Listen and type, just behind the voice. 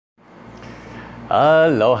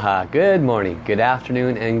Aloha, good morning, good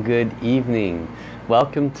afternoon, and good evening.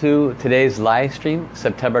 Welcome to today's live stream,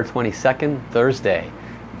 September 22nd, Thursday.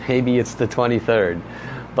 Maybe it's the 23rd,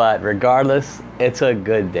 but regardless, it's a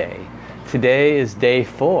good day. Today is day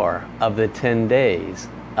 4 of the 10 days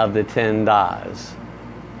of the 10 Das.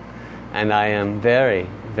 And I am very,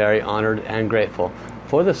 very honored and grateful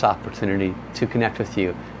for this opportunity to connect with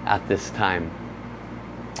you at this time.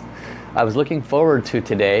 I was looking forward to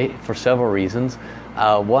today for several reasons.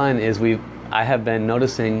 One is I have been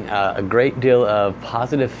noticing a great deal of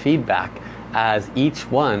positive feedback as each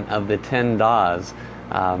one of the 10 Das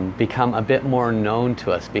become a bit more known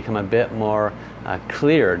to us, become a bit more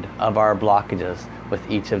cleared of our blockages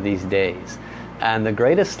with each of these days. And the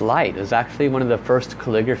greatest light is actually one of the first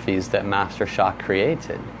calligraphies that Master Sha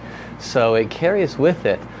created. So it carries with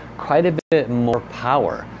it quite a bit more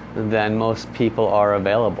power than most people are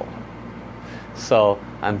available. So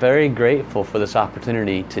I'm very grateful for this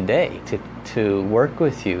opportunity today to work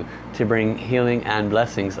with you to bring healing and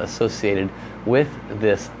blessings associated with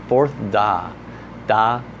this fourth Da,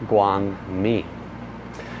 Da Guang Ming.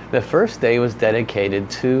 The first day was dedicated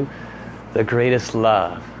to the greatest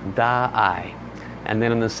love, Da I. And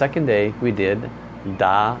then on the second day we did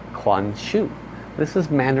Da Quan Shu. This is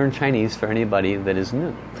Mandarin Chinese for anybody that is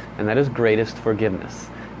new, and that is greatest forgiveness.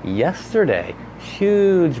 Yesterday,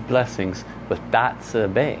 huge blessings with Da Zi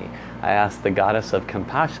Bei. I asked the goddess of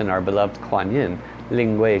compassion, our beloved Kuan Yin,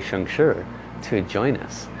 Ling Wei Sheng Shi, to join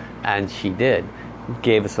us. And she did.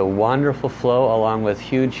 Gave us a wonderful flow along with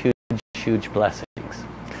huge blessings.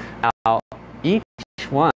 Now, each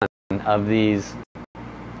one of these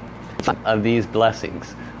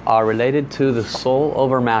blessings are related to the Soul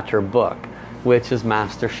Over Matter book, which is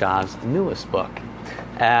Master Sha's newest book.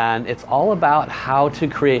 And it's all about how to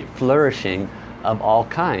create flourishing of all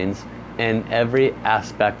kinds in every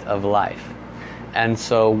aspect of life. And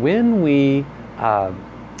so when we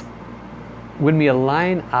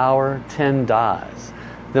align our 10 Das,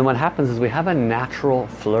 then what happens is we have a natural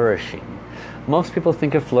flourishing. Most people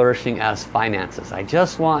think of flourishing as finances. I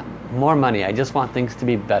just want more money. I just want things to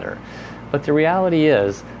be better. But the reality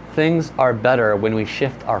is, things are better when we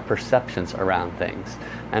shift our perceptions around things.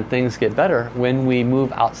 And things get better when we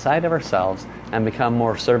move outside of ourselves and become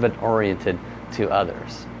more servant-oriented to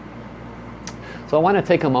others. So I want to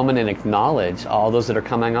take a moment and acknowledge all those that are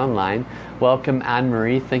coming online. Welcome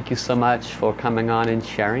Anne-Marie, thank you so much for coming on and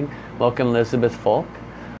sharing. Welcome Elizabeth Folk.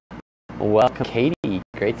 Welcome Katie,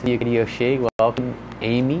 great to see you, Katie O'Shea. Welcome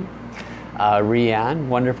Amy. Rianne,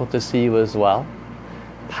 wonderful to see you as well.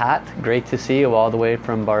 Pat, great to see you all the way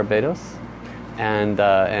from Barbados. And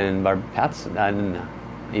Pat's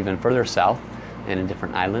even further south and in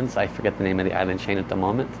different islands. I forget the name of the island chain at the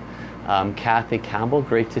moment. Kathy Campbell,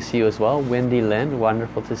 great to see you as well. Wendy Lynn,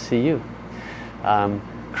 wonderful to see you.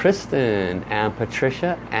 Kristen and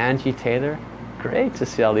Patricia, Angie Taylor, great to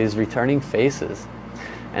see all these returning faces.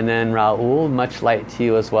 And then Raul, much light to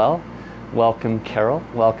you as well. Welcome Carol,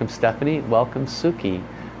 welcome Stephanie, welcome Suki,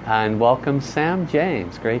 and welcome Sam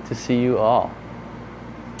James, great to see you all.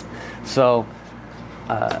 So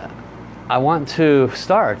I want to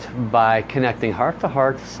start by connecting heart to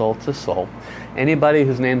heart, soul to soul. Anybody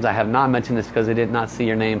whose names I have not mentioned is because I did not see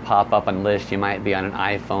your name pop up on the list. You might be on an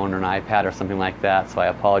iPhone or an iPad or something like that, so I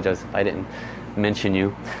apologize if I didn't mention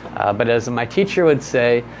you. But as my teacher would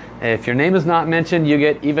say, if your name is not mentioned, you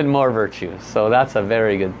get even more virtue. So that's a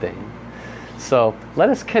very good thing. So let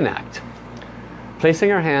us connect.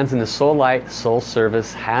 Placing our hands in the soul light, soul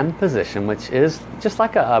service hand position, which is just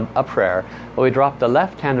like a prayer, but we drop the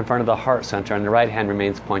left hand in front of the heart center and the right hand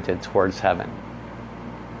remains pointed towards heaven.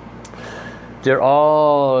 Dear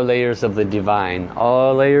all layers of the divine,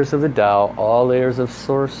 all layers of the Tao, all layers of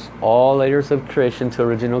source, all layers of creation to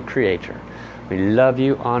original creator, we love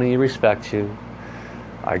you, honor you, respect you,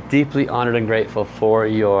 are deeply honored and grateful for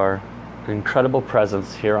your incredible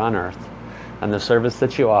presence here on earth and the service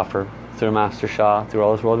that you offer through Master Sha, through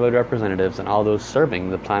all his worldwide representatives and all those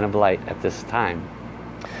serving the plan of light at this time.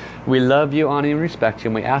 We love you, honor you, and respect you,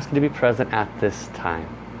 and we ask you to be present at this time.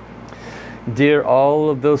 Dear all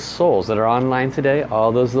of those souls that are online today,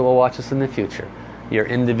 all those that will watch us in the future, your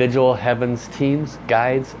individual heavens teams,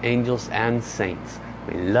 guides, angels, and saints,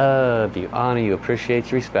 we love you, honor you,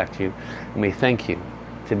 appreciate you, respect you, and we thank you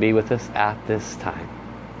to be with us at this time.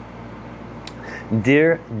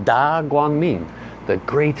 Dear Da Guang Ming, the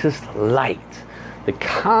greatest light, the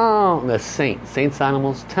countless saints,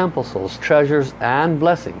 animals, temple souls, treasures, and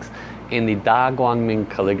blessings in the Da Guang Ming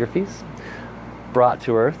calligraphies brought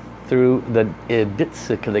to earth through the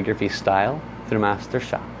Ibitsu calligraphy style through Master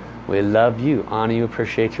Sha. We love you, honor you,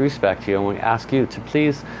 appreciate you, respect you, and we ask you to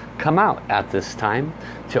please come out at this time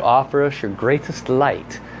to offer us your greatest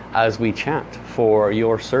light as we chant for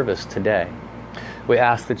your service today. We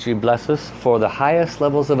ask that you bless us for the highest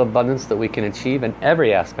levels of abundance that we can achieve in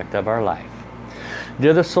every aspect of our life.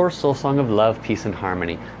 Dear the Source Soul Song of love, peace and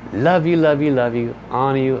harmony, love you, love you, love you,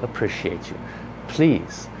 honor you, appreciate you.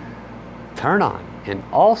 Please turn on in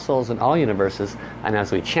all souls in all universes, and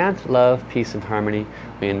as we chant love, peace and harmony,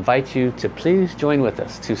 we invite you to please join with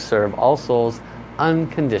us to serve all souls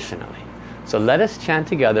unconditionally. So let us chant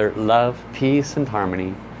together love, peace and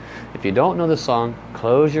harmony. If you don't know the song,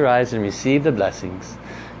 close your eyes and receive the blessings.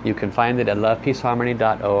 You can find it at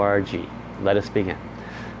lovepeaceharmony.org. Let us begin.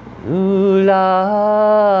 Lula,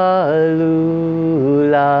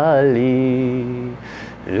 lula, li.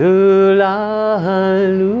 Lula,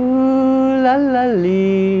 lula, la,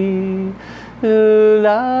 li.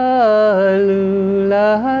 Lula,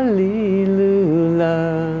 lula, li,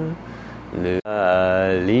 lula.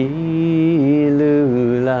 Lula, li,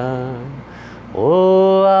 lula.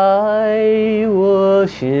 Oh, I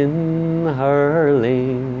was in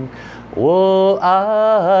Herling. Oh,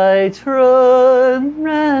 I trơn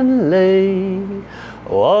ran lây.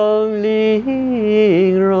 Wang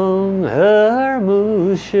ling rong her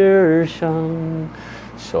mu shi shang.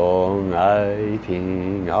 Song ai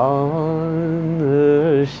ping an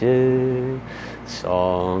he xie.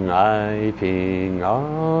 Song ai ping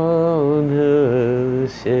an he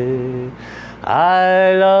xie.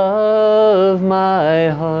 I love my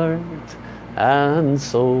heart and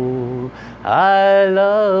soul. I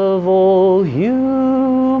love all humanity.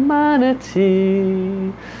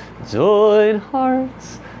 Join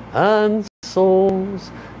hearts and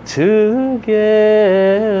souls together.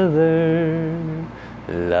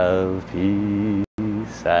 Love,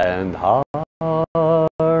 peace and harmony.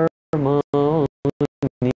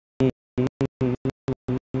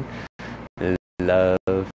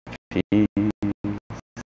 Love, peace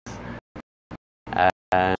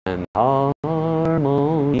and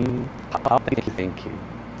harmony. Thank you.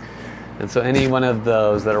 And so any one of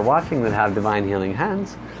those that are watching that have Divine Healing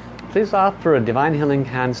Hands, please offer a Divine Healing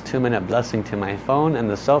Hands 2-minute blessing to my phone and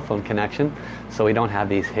the cell phone connection so we don't have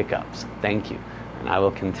these hiccups. Thank you. And I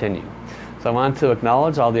will continue. So I want to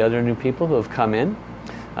acknowledge all the other new people who have come in.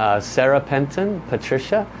 Sarah Penton,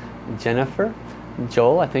 Patricia, Jennifer,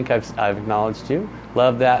 Joel, I think I've acknowledged you.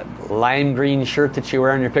 Love that lime green shirt that you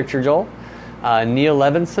wear in your picture, Joel. Neil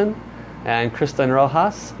Levinson and Kristen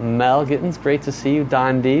Rojas. Mel Gittins, great to see you.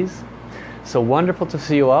 Don Dees. So wonderful to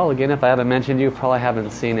see you all. Again, if I haven't mentioned you, probably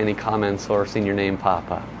haven't seen any comments or seen your name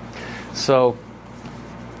pop up. So,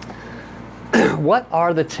 what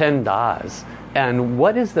are the 10 Das? And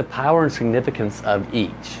what is the power and significance of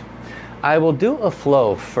each? I will do a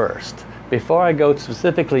flow first, before I go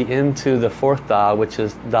specifically into the 4th Da, which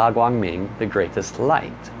is Da Guang Ming, the greatest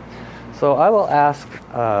light. So I will ask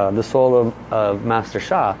the soul of Master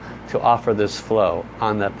Sha to offer this flow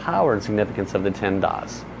on the power and significance of the 10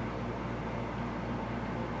 Das.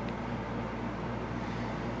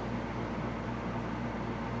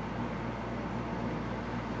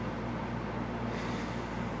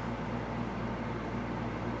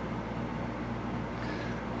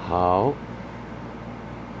 How?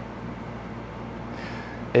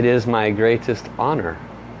 It is my greatest honor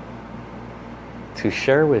to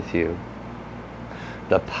share with you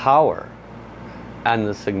the power and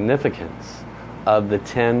the significance of the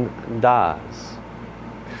 10 Das.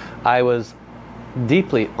 I was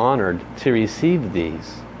deeply honored to receive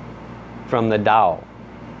these from the Tao.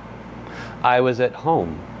 I was at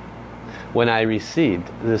home when I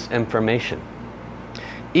received this information.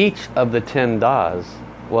 Each of the 10 Das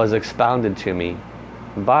was expounded to me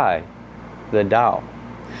by the Tao,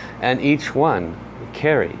 and each one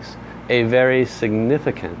carries a very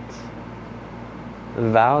significant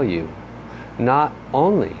value, not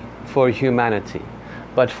only for humanity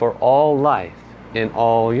but for all life in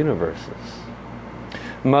all universes.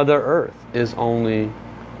 Mother Earth is only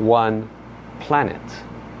one planet.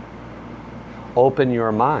 Open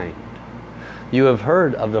your mind. You have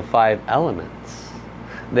heard of the 5 elements.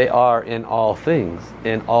 They are in all things,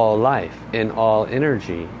 in all life, in all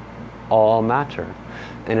energy, all matter,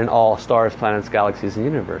 and in all stars, planets, galaxies, and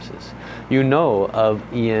universes. You know of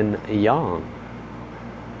yin yang.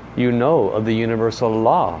 You know of the universal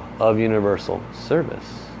law of universal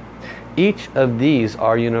service. Each of these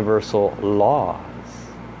are universal laws.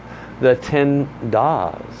 The 10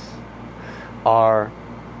 Das are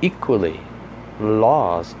equally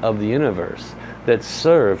laws of the universe that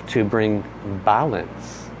serve to bring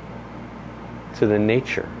balance to the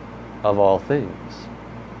nature of all things.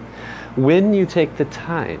 When you take the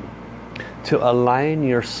time to align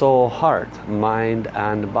your soul, heart, mind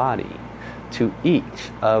and body to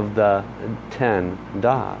each of the 10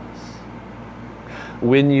 Das.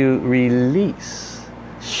 When you release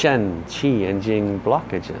Shen, Qi and Jing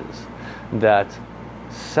blockages that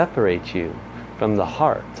separate you from the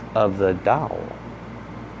heart of the Tao,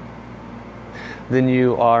 then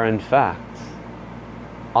you are in fact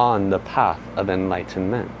on the path of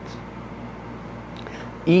enlightenment.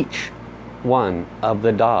 Each one of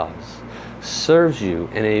the Das serves you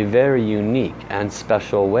in a very unique and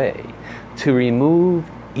special way to remove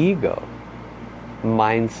ego,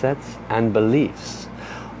 mindsets and beliefs,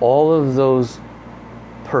 all of those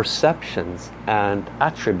perceptions and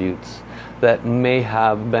attributes that may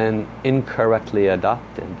have been incorrectly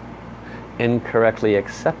adopted, incorrectly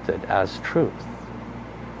accepted as truth.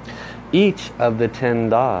 Each of the 10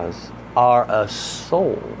 Das are a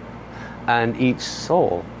soul, and each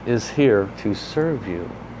soul is here to serve you.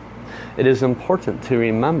 It is important to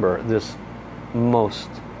remember this most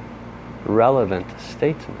relevant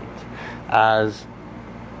statement, as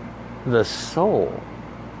the soul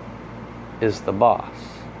is the boss.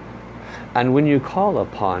 And when you call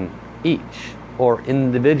upon each or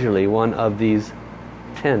individually one of these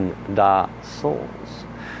 10 Da souls,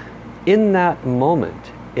 in that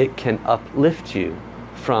moment it can uplift you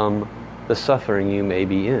from the suffering you may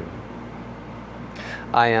be in.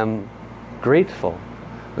 I am grateful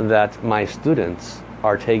that my students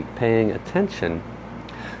are paying attention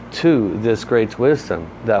to this great wisdom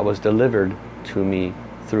that was delivered to me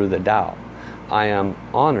through the Tao. I am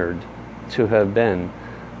honored to have been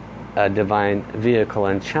a divine vehicle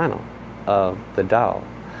and channel of the Tao,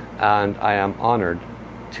 and I am honored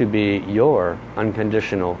to be your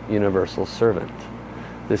unconditional universal servant.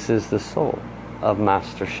 This is the soul of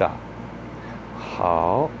Master Sha.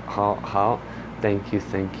 How. Thank you,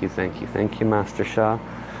 thank you, thank you. Thank you, Master Sha.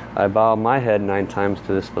 I bow my head 9 times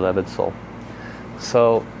to this beloved soul.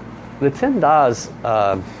 So the 10 Das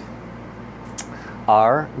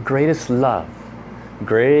are greatest love,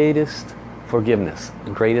 greatest forgiveness,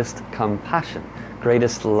 greatest compassion,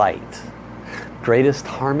 greatest light, greatest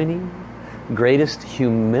harmony, greatest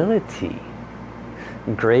humility,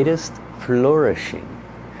 greatest flourishing,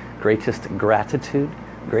 greatest gratitude,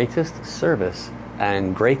 greatest service,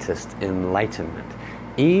 and greatest enlightenment.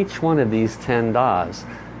 Each one of these 10 Das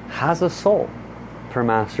has a soul per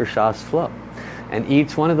Master Sha's flow. And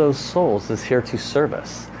each one of those souls is here to serve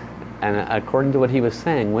us. And according to what he was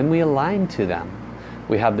saying, when we align to them,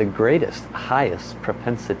 we have the greatest, highest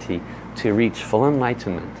propensity to reach full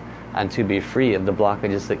enlightenment and to be free of the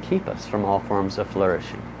blockages that keep us from all forms of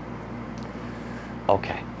flourishing.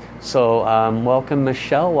 Okay, so welcome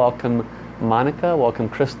Michelle, welcome Monica, welcome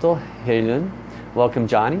Crystal, Helen, welcome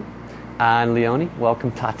Johnny, and Leonie,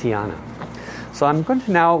 welcome Tatiana. So I'm going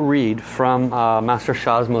to now read from Master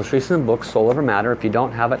Sha's most recent book, Soul Over Matter. If you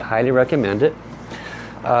don't have it, highly recommend it.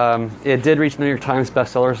 It did reach New York Times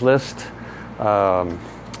bestsellers list,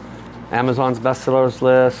 Amazon's bestsellers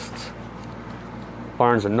list,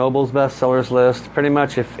 Barnes & Noble's bestsellers list. Pretty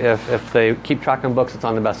much if they keep track of books, it's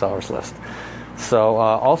on the bestsellers list. So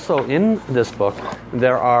also in this book,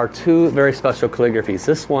 there are 2 very special calligraphies.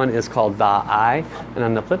 This one is called Da Ai, and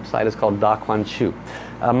on the flip side is called Da Quan Chu.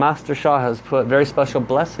 Master Sha has put very special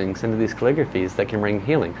blessings into these calligraphies that can bring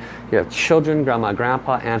healing. You have children, grandma,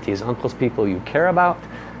 grandpa, aunties, uncles, people you care about.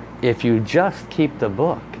 If you just keep the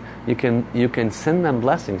book, you can send them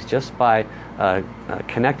blessings just by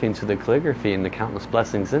connecting to the calligraphy and the countless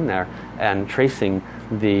blessings in there and tracing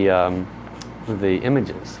the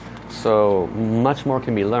images. So much more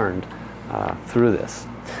can be learned through this.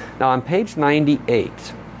 Now on page 98,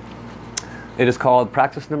 it is called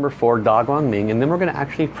practice number 4, Da Guang Ming, and then we're going to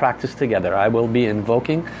actually practice together. I will be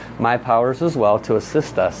invoking my powers as well to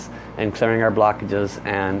assist us in clearing our blockages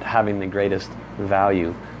and having the greatest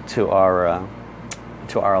value to our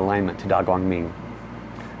alignment to Da Guang Ming.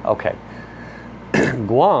 Okay.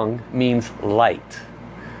 Guang means light.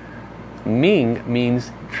 Ming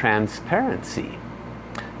means transparency.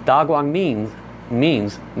 Da Guang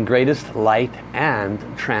means greatest light and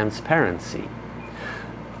transparency.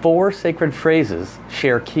 4 sacred phrases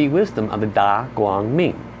share key wisdom of the Da Guang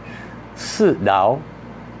Ming. 四道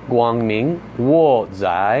Guang Ming 我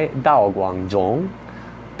在道光中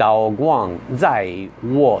道光在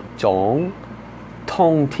我中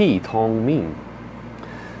通体通明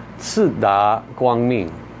四Da Guang Ming.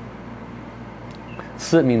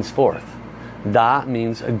 四 means fourth. Da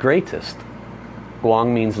means greatest.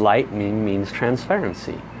 Guang means light, Ming means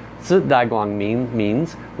transparency. Zi Da Guang Ming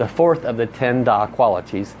means the 4th of the 10 Da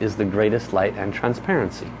qualities is the greatest light and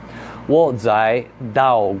transparency. 我在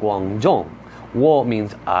道光中 Wo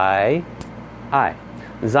means I I.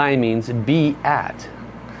 Zai means be at.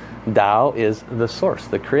 Tao is the source,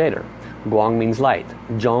 the creator. Guang means light.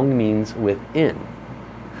 Zhong means within.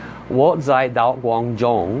 Wo Zai Dao Guang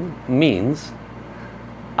Zhong means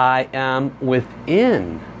I am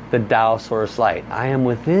within the Tao Source Light. I am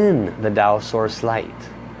within the Tao Source Light.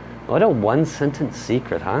 What a one-sentence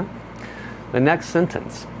secret, huh? The next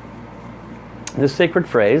sentence. This sacred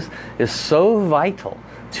phrase is so vital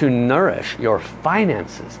to nourish your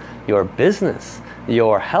finances, your business,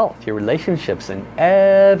 your health, your relationships, and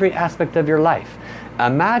every aspect of your life.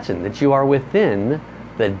 Imagine that you are within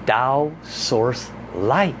the Tao Source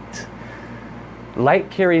Light. Light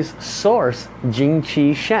carries source, Jing,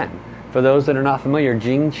 Qi, Shen. For those that are not familiar,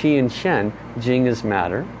 Jing, Qi, and Shen. Jing is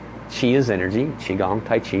matter, Qi is energy, Qigong,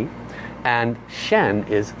 Tai Chi, and Shen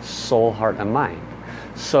is soul, heart, and mind.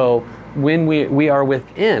 So when we are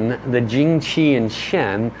within the Jing, Qi, and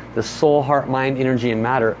Shen, the soul, heart, mind, energy, and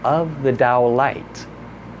matter of the Tao Light.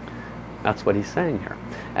 That's what he's saying here.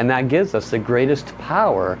 And that gives us the greatest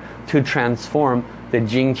power to transform the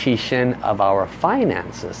Jing, Qi, Shen of our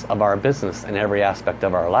finances, of our business, and every aspect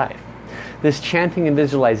of our life. This chanting and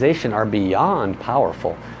visualization are beyond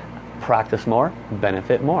powerful. Practice more,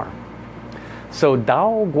 benefit more. So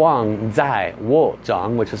Dao Guang Zai Wo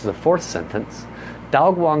Zhang, which is the fourth sentence,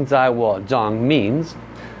 Dao Guang Zai Wo Zhang means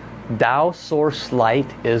Tao Source Light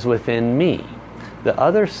is within me. The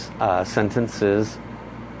other sentence is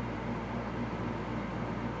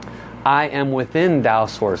I am within Tao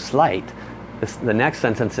Source Light. The next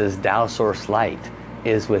sentence is Tao Source Light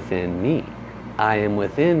is within me. I am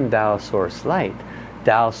within Tao Source Light.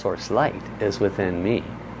 Tao Source Light is within me.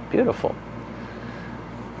 Beautiful.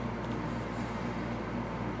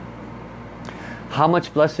 How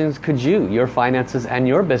much blessings could you, your finances, and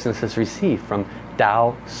your businesses receive from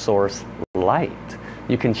Tao Source Light?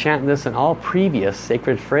 You can chant this in all previous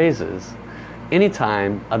sacred phrases any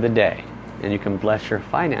time of the day. And you can bless your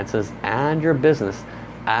finances and your business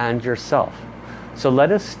and yourself. So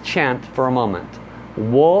let us chant for a moment.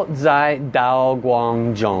 Wo Zai Dao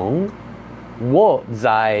Guang Zhong. Wo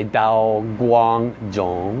Zai Dao Guang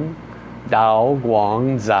Zhong. Dao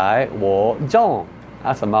Guang Zai Wo Zhong.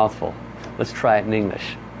 That's a mouthful. Let's try it in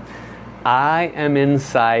English. I am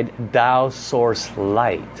inside Tao Source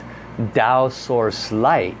Light. Tao Source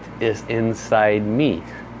Light is inside me.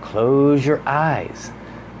 Close your eyes.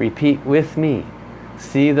 Repeat with me.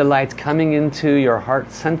 See the lights coming into your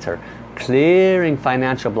heart center, clearing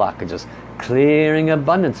financial blockages, clearing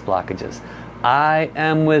abundance blockages. I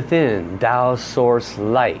am within Tao Source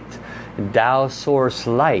Light. Tao Source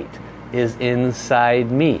Light is inside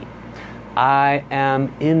me. I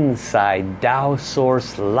am inside Tao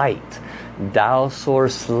Source Light. Tao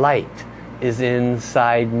Source Light is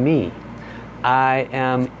inside me. I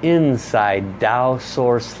am inside Tao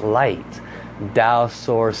Source Light. Tao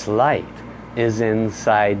Source Light is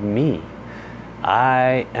inside me.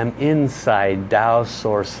 I am inside Tao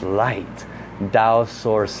Source Light. Tao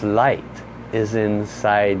Source Light is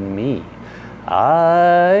inside me.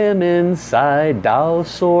 I am inside Tao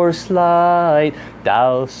Source Light.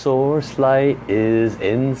 Tao Source Light is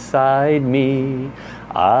inside me.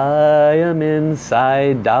 I am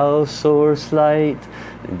inside Tao Source Light.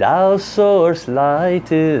 Tao Source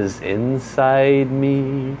Light is inside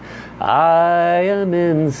me. I am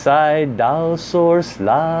inside Tao Source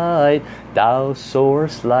Light. Tao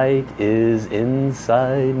Source Light is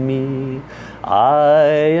inside me.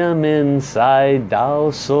 I am inside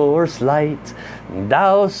Tao Source Light.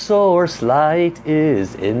 Tao Source Light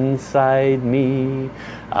is inside me.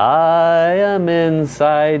 I am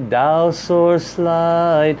inside Tao Source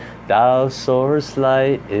Light. Tao Source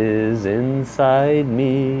Light is inside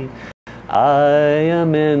me. I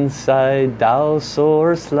am inside Tao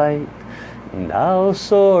Source Light. Tao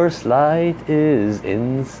Source Light is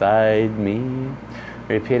inside me.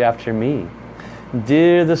 Repeat after me.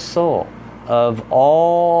 Dear the soul of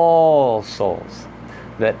all souls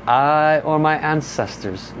that I or my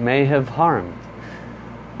ancestors may have harmed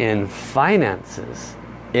in finances,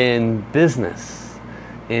 in business,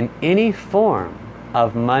 in any form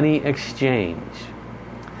of money exchange,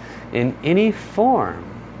 in any form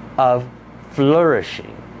of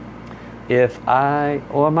flourishing, if I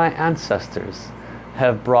or my ancestors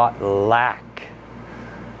have brought lack,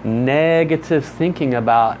 negative thinking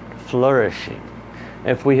about flourishing,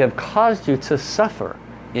 if we have caused you to suffer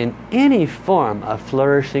in any form of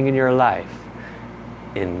flourishing in your life,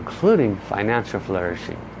 including financial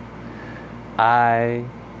flourishing, I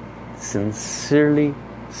sincerely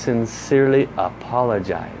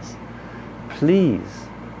apologize. Please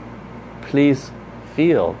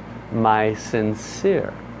feel my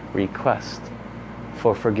sincere request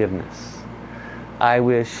for forgiveness. I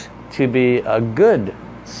wish to be a good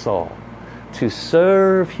soul, to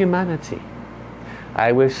serve humanity.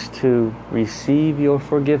 I wish to receive your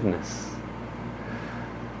forgiveness.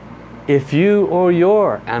 If you or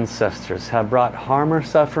your ancestors have brought harm or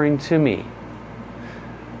suffering to me,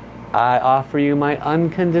 I offer you my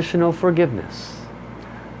unconditional forgiveness.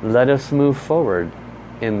 Let us move forward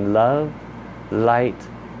in love, light,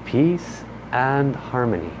 peace, and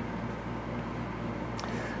harmony.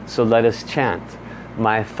 So let us chant,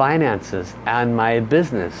 my finances and my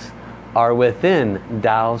business are within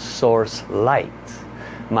Tao Source Light.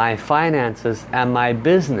 My finances and my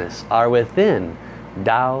business are within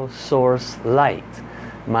Tao Source Light.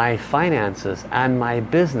 My finances and my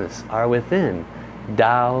business are within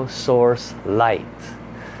Tao Source Light.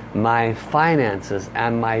 My finances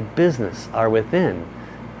and my business are within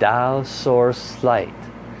Tao Source Light.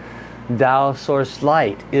 Tao Source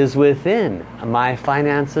Light is within my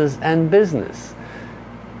finances and business.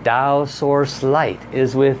 Tao Source Light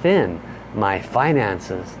is within my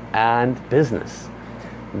finances and business.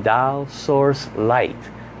 Tao Source Light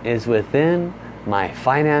is within my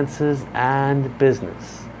finances and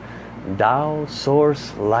business. Tao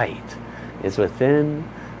Source Light is within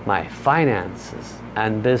my finances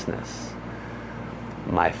and business.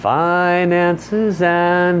 My finances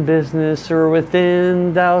and business are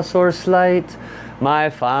within Tao Source Light. My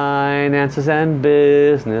finances and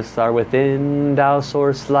business are within Tao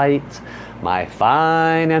Source Light. My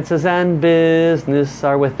finances and business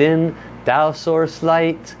are within Tao Source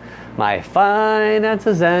Light. My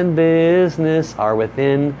finances and business are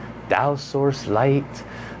within Tao Source Light.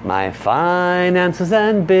 My finances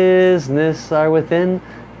and business are within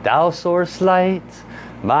Tao Source Light.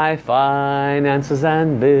 My finances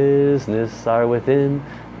and business are within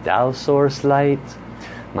Tao Source Light.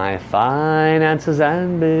 My finances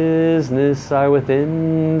and business are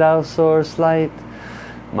within Tao Source Light.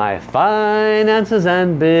 My finances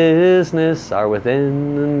and business are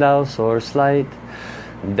within Tao Source Light.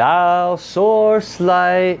 Tao Source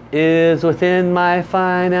Light is within my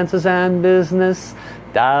finances and business.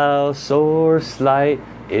 Tao Source Light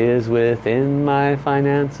is within my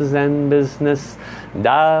finances and business.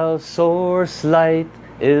 Tao Source Light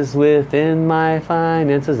is within my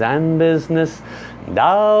finances and business.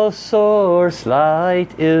 Tao Source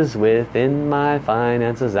Light is within my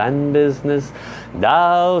finances and business.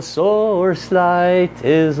 Tao Source Light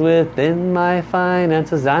is within my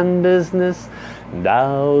finances and business.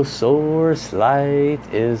 Tao Source Light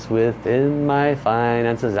is within my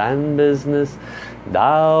finances and business.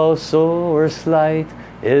 Tao Source Light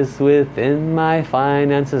is within my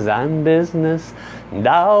finances and business.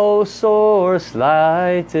 Tao Source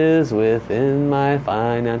Light is within my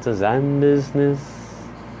finances and business.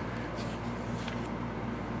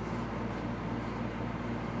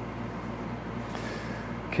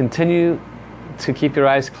 Continue to keep your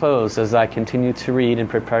eyes closed as I continue to read and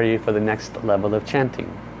prepare you for the next level of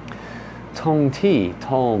chanting. Tong Ti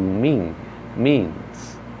Tong Ming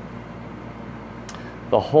means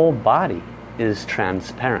the whole body is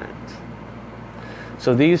transparent.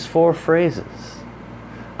 So these four phrases,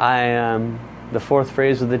 I am the fourth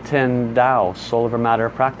phrase of the 10 Tao soul over matter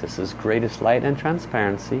practices, greatest light and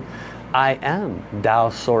transparency. I am Tao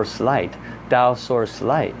Source Light. Tao Source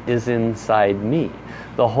Light is inside me.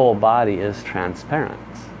 The whole body is transparent.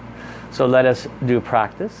 So let us do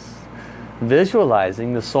practice,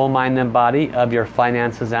 visualizing the soul, mind and body of your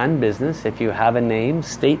finances and business. If you have a name,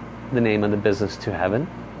 state the name of the business to heaven.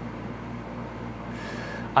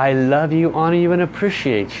 I love you, honor you, and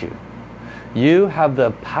appreciate you. You have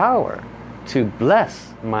the power to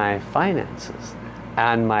bless my finances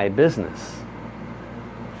and my business.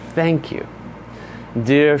 Thank you.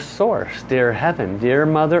 Dear Source, dear Heaven, dear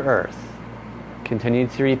Mother Earth. Continue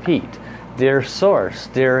to repeat. Dear Source,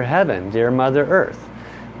 dear Heaven, dear Mother Earth.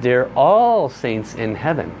 Dear all saints in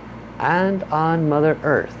heaven and on Mother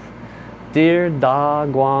Earth. Dear Da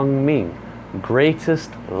Guang Ming, greatest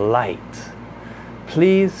light.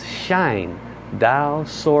 Please shine Tao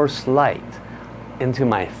Source Light into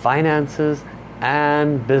my finances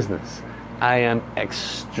and business. I am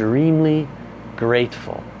extremely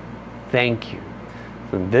grateful. Thank you.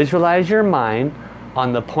 So visualize your mind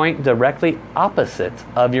on the point directly opposite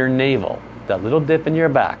of your navel, that little dip in your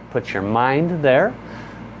back. Put your mind there.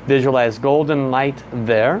 Visualize golden light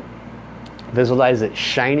there. Visualize it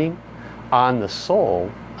shining on the soul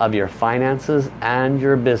of your finances and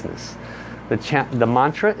your business. The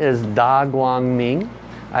mantra is Da Guang Ming.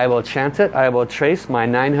 I will chant it. I will trace my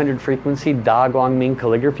 900 frequency Da Guang Ming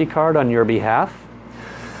calligraphy card on your behalf.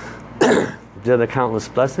 The countless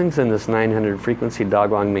blessings in this 900 frequency Da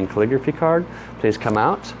Guang Ming calligraphy card. Please come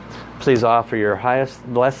out. Please offer your highest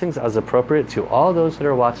blessings as appropriate to all those that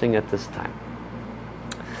are watching at this time.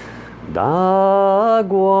 Da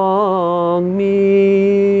Guang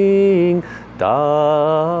Ming,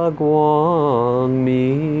 Da Guang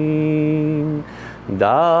Ming,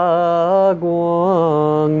 Da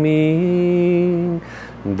Guang Ming,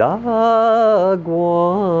 Da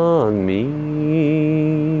Guang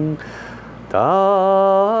Ming,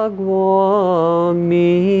 Da Guang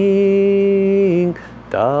Ming,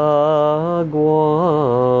 Da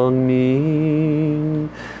Guang Ming,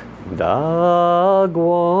 Da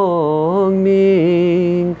Guang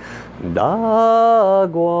Ming, Da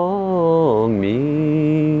Guang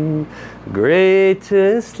Ming.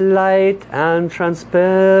 Greatest light and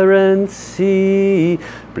transparency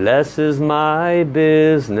blesses my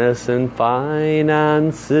business and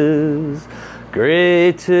finances.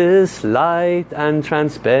 Greatest light and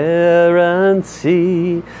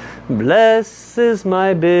transparency blesses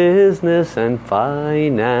my business and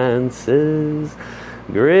finances.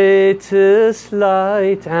 Greatest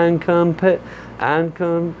light and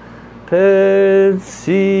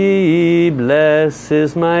competency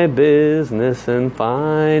blesses my business and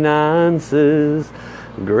finances.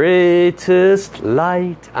 Greatest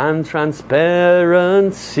light and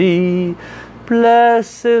transparency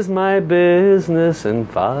blesses my business and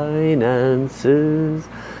finances.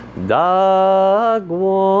 Da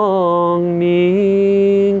Guang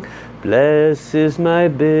Ming blesses my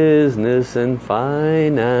business and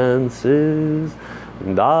finances.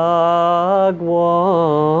 Da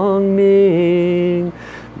Guang Ming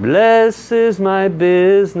blesses my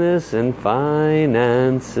business and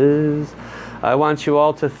finances. I want you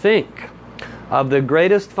all to think of the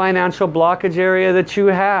greatest financial blockage area that you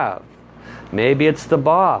have. Maybe it's the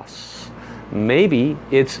boss. Maybe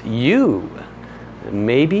it's you.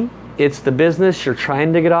 Maybe it's the business you're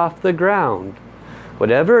trying to get off the ground.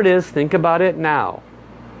 Whatever it is, think about it now.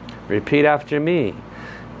 Repeat after me.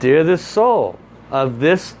 Dear the soul of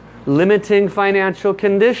this limiting financial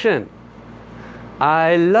condition,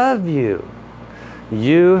 I love you.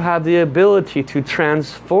 You have the ability to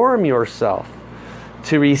transform yourself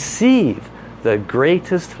to receive the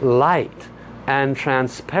greatest light and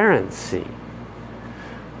transparency.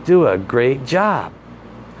 Do a great job.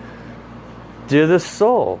 Dear the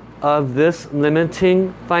soul of this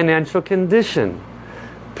limiting financial condition,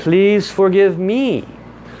 please forgive me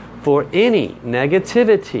for any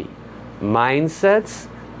negativity, mindsets,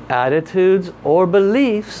 attitudes, or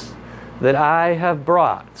beliefs that I have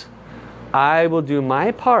brought. I will do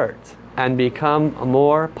my part and become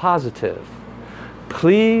more positive.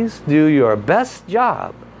 Please do your best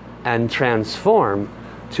job and transform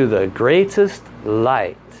to the greatest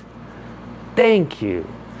light. Thank you.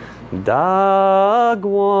 Da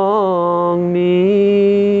Guang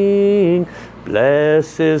Ming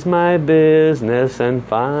blesses my business and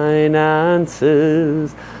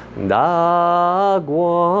finances. Da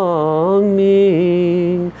Guang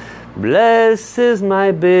Ming blesses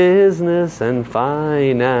my business and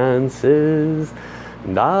finances.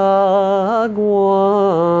 Da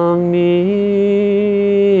Guang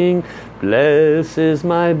Ming blesses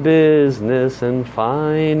my business and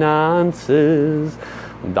finances.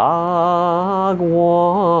 Da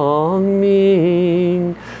Guang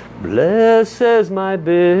Ming blesses my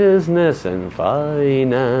business and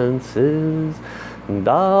finances.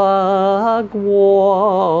 Da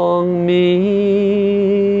Guang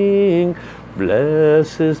Ming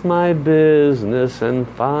blesses my business and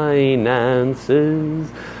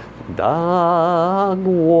finances. Da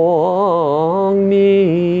Guang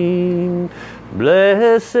Ming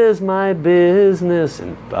blesses my business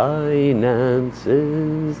and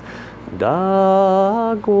finances.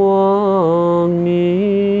 Da Guang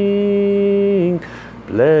Ming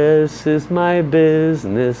blesses my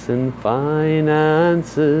business and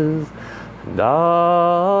finances.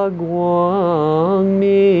 Da Guang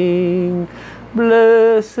Ming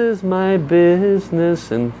blesses my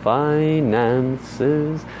business and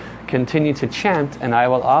finances. Continue to chant, and I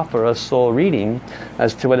will offer a soul reading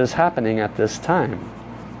as to what is happening at this time.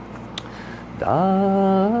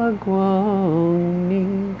 Da Guang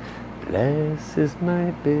Ming blesses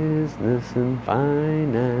my business and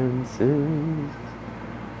finances.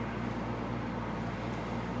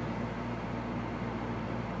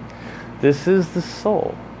 This is the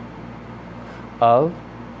soul of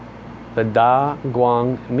the Da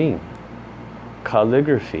Guang Ming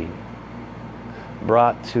calligraphy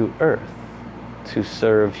brought to earth to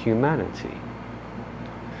serve humanity.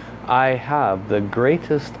 I have the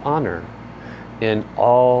greatest honor in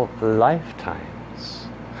all lifetimes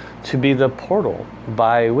to be the portal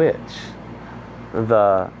by which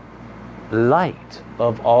the light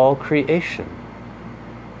of all creation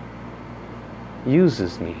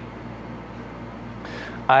uses me.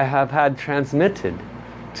 I have had transmitted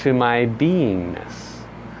to my beingness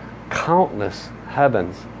countless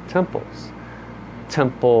heavens, temples,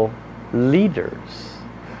 temple leaders,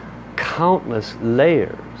 countless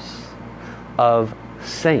layers of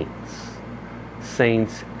saints,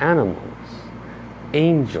 saints animals,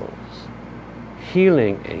 angels,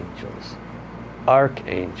 healing angels,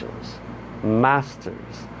 archangels,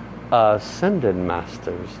 masters, ascended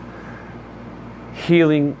masters,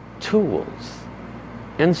 healing tools,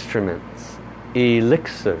 instruments,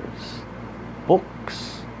 elixirs,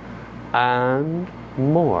 books, and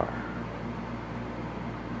more.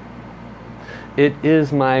 It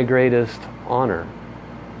is my greatest honor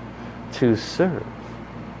to serve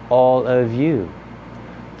all of you,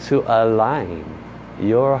 to align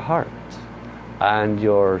your heart and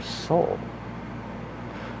your soul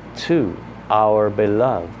to our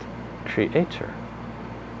beloved Creator.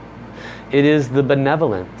 It is the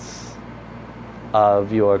benevolence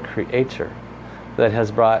of your Creator that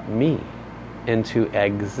has brought me into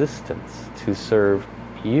existence to serve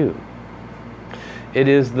you. It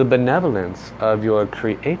is the benevolence of your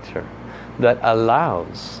Creator that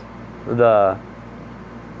allows the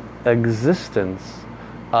existence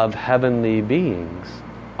of heavenly beings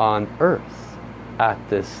on earth at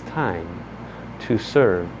this time to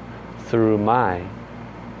serve through my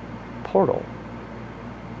portal.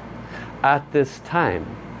 At this time,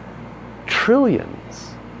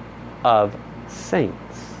 trillions of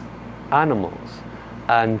saints, animals,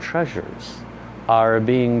 and treasures are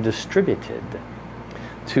being distributed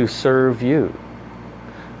to serve you.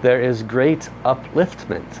 There is great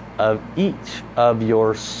upliftment of each of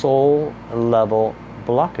your soul level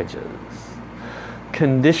blockages.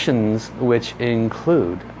 Conditions which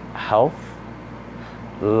include health,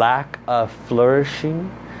 lack of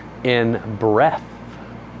flourishing in breath,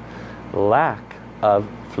 lack of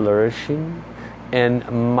flourishing in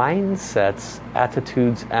mindsets,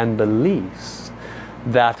 attitudes, and beliefs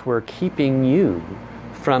that were keeping you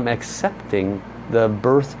from accepting the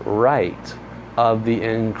birthright of the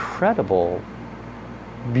incredible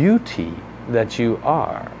beauty that you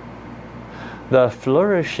are. The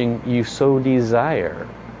flourishing you so desire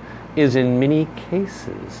is in many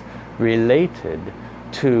cases related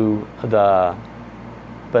to the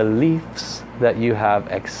beliefs that you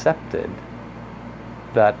have accepted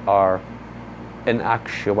that are in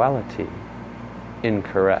actuality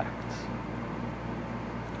incorrect.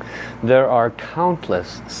 There are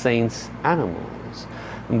countless saints animals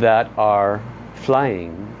that are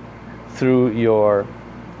flying through your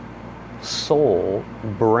soul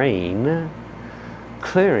brain,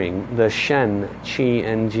 clearing the Shen, Qi,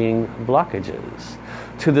 and Jing blockages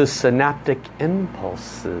to the synaptic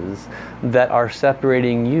impulses that are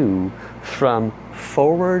separating you from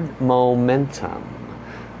forward momentum,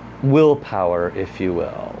 willpower, if you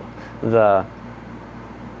will, the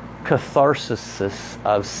catharsis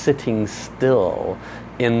of sitting still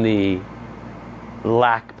in the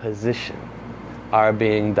lack position are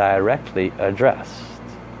being directly addressed.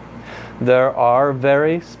 There are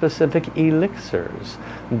very specific elixirs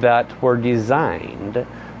that were designed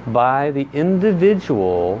by the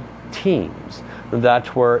individual teams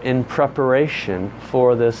that were in preparation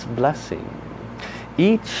for this blessing.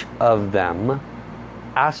 Each of them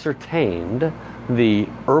ascertained the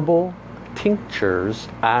herbal tinctures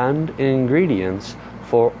and ingredients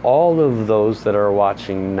for all of those that are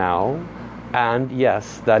watching now, and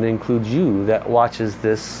yes, that includes you that watches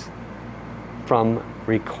this from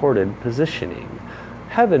recorded positioning.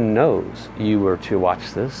 Heaven knows you were to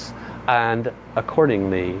watch this, and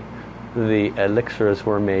accordingly the elixirs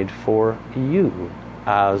were made for you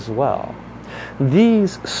as well.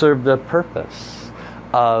 These serve the purpose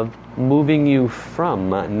of moving you from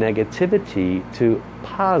negativity to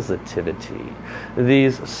positivity.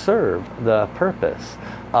 These serve the purpose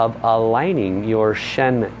of aligning your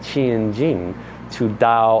Shen, Qi, and Jing to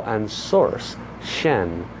Tao and Source,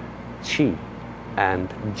 Shen, Qi,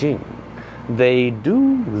 and Jing. They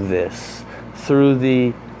do this through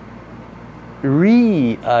the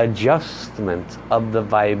readjustment of the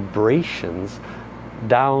vibrations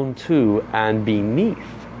down to and beneath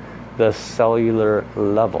the cellular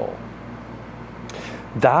level.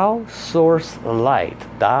 Tao Source Light,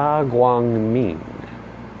 Da Guang Ming,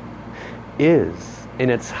 is in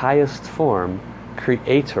its highest form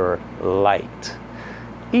Creator Light.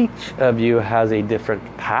 Each of you has a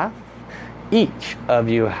different path. Each of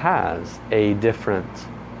you has a different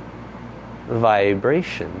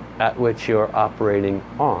vibration at which you're operating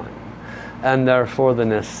on, and therefore the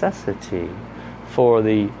necessity for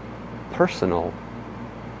the personal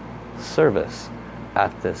service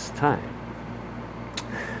at this time.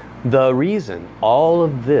 The reason all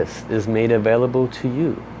of this is made available to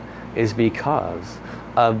you is because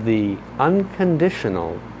of the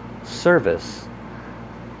unconditional service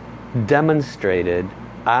demonstrated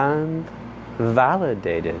and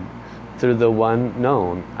validated through the one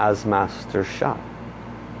known as Master Sha.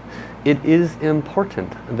 It is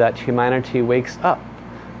important that humanity wakes up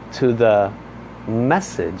to the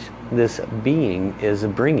message this being is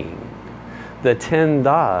bringing. The 10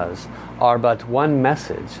 Das are but one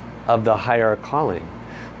message of the higher calling,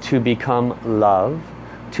 to become love,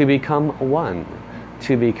 to become one,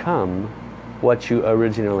 to become what you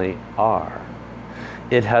originally are.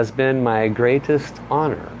 It has been my greatest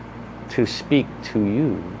honor to speak to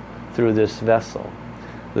you through this vessel.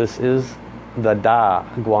 This is the Da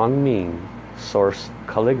Guang Ming source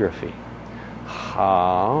calligraphy.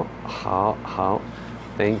 How.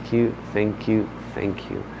 Thank you, thank you,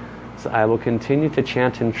 thank you. So I will continue to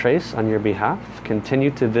chant and trace on your behalf.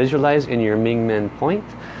 Continue to visualize in your Ming Men point.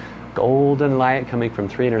 Golden light coming from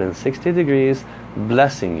 360 degrees,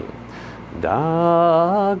 blessing you.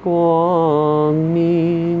 Da Guang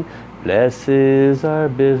Ming blesses our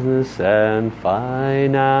business and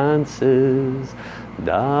finances.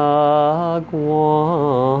 Da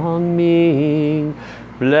Guang Ming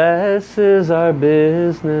blesses our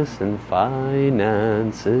business and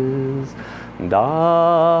finances.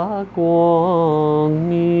 Da Guang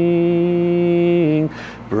Ming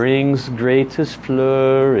brings greatest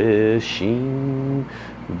flourishing.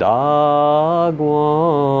 Da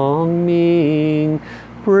Guang Ming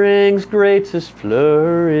brings greatest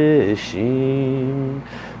flourishing.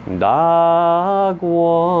 Da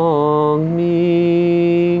Guang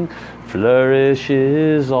Ming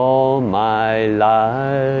flourishes all my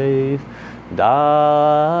life.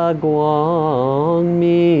 Da Guang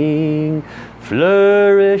Ming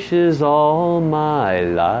flourishes all my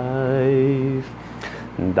life.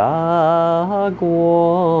 Da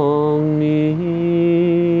Guang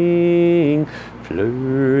Ming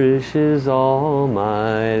flourishes all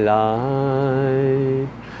my life.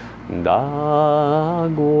 Da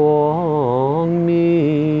Guang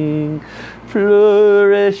Ming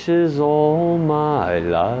flourishes all my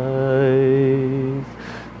life.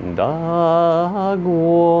 Da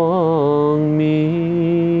Guang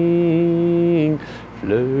Ming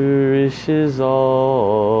flourishes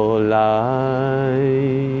all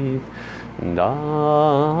life.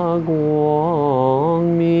 Da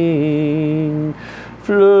Guang Ming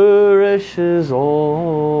flourishes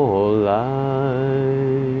all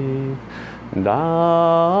life.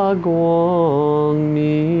 Da Guang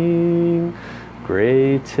Ming,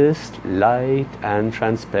 greatest light and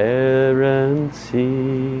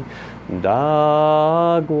transparency.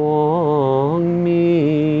 Da Guang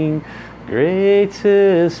Ming,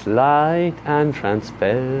 greatest light and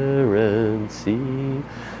transparency.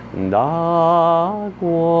 Da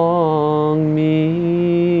Guang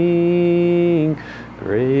Ming,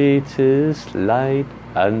 greatest light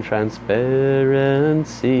and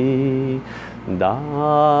transparency.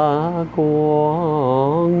 Da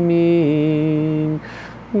Guang Ming,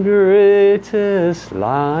 greatest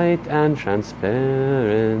light and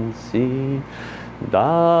transparency.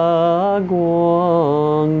 Da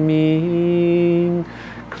Guang Ming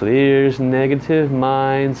clears negative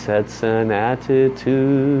mindsets and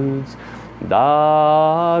attitudes.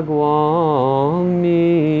 Da Guang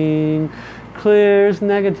Ming clears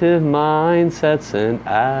negative mindsets and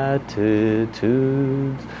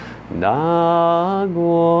attitudes. Da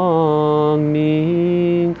Guang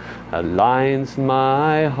Ming aligns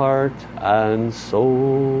my heart and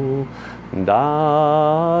soul.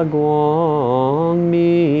 Da Guang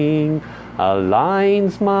Ming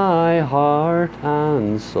aligns my heart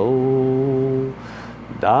and soul.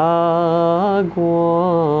 Da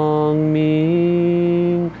Guang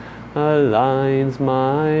Ming aligns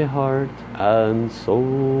my heart and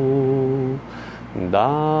soul.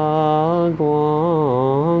 Da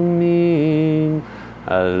Guang Ming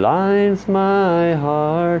aligns my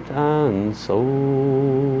heart and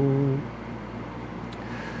soul.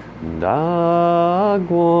 Da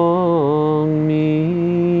Guang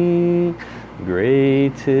Ming,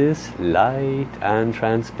 greatest light and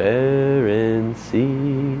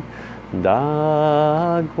transparency.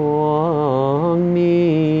 Da Guang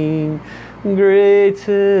Ming,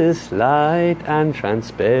 greatest light and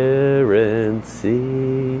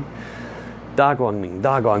transparency. Da Guang Ming,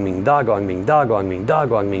 Da Guang Ming, Da Guang Ming, Da Guang Ming, Da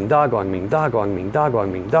Guang Ming, Da Guang Ming, Da Guang Ming, Da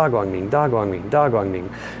Guang Ming, Da Guang Ming, Da Guang Ming, Da Guang Ming.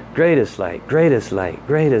 Greatest light, greatest light,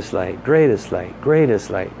 greatest light, greatest light, greatest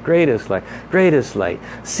light, greatest light, greatest light.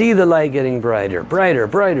 See the light getting brighter, brighter,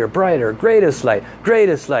 brighter, brighter. Greatest light,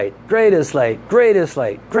 greatest light, greatest light, greatest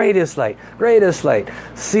light, greatest light, greatest light.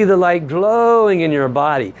 See the light glowing in your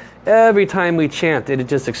body. Every time we chant, it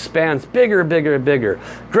just expands bigger, bigger, bigger.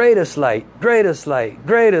 Greatest light, greatest light,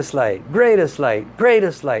 greatest light, greatest light,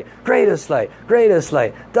 greatest light, greatest light, greatest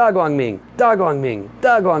light. Da Guang Ming, Da Guang Ming,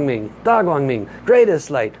 Da Guang Ming, Da Guang Ming.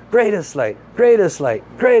 Greatest light, greatest light, greatest light,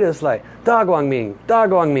 greatest light. Da Guang Ming, Da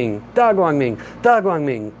Guang Ming, Da Guang Ming, Da Guang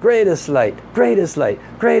Ming. Greatest light, greatest light,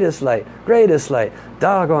 greatest light, greatest light.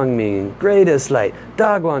 Da Guang Ming, greatest light.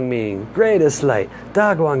 Da Guang Ming, greatest light.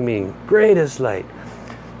 Da Guang Ming, greatest light.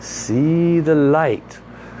 See the light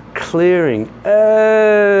clearing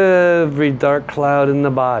every dark cloud in the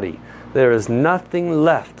body. There is nothing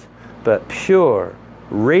left but pure,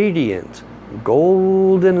 radiant,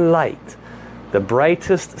 golden light. The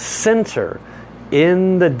brightest center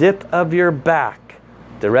in the dip of your back,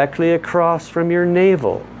 directly across from your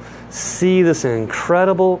navel. See this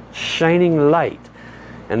incredible shining light.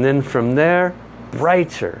 And then from there,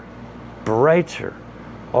 brighter, brighter,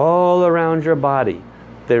 all around your body.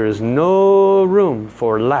 There is no room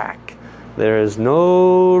for lack. There is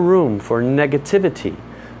no room for negativity.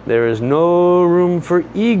 There is no room for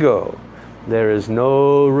ego. There is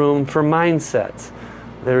no room for mindsets.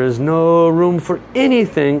 There is no room for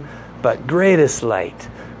anything but greatest light,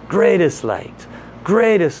 greatest light,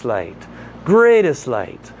 greatest light, greatest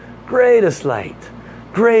light, greatest light,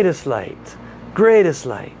 greatest light, greatest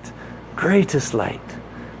light, greatest light,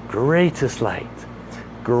 greatest light,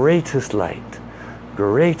 greatest light.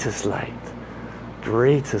 Greatest light,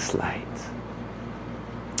 greatest light.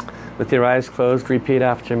 With your eyes closed, repeat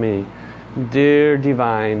after me. Dear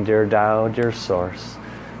Divine, dear Tao, dear Source,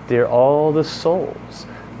 dear all the souls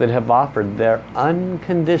that have offered their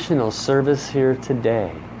unconditional service here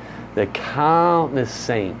today, the countless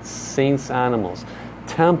saints, saints animals,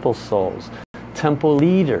 temple souls, temple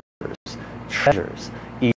leaders, treasures,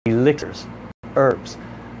 elixirs, herbs,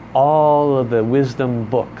 all of the wisdom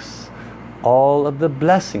books, all of the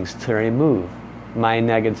blessings to remove my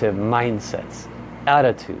negative mindsets,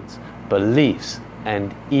 attitudes, beliefs,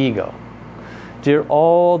 and ego. Dear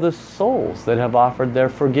all the souls that have offered their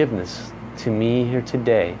forgiveness to me here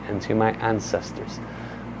today and to my ancestors,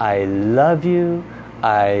 I love you,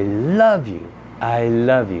 I love you, I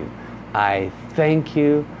love you. I thank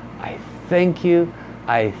you, I thank you,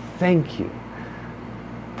 I thank you.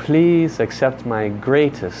 Please accept my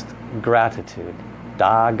greatest gratitude.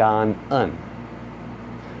 Da Gan En.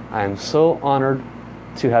 I am so honored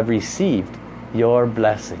to have received your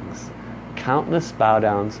blessings. Countless bow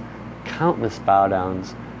downs, countless bow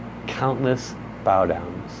downs, countless bow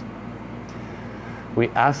downs. We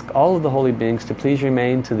ask all of the holy beings to please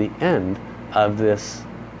remain to the end of this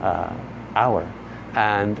hour,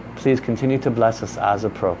 and please continue to bless us as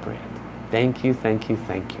appropriate. Thank you, thank you,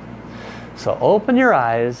 thank you. So open your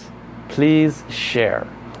eyes, please share.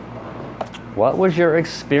 What was your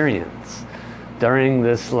experience during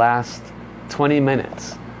this last 20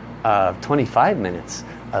 minutes, 25 minutes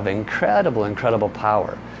of incredible, incredible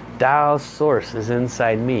power? Tao Source is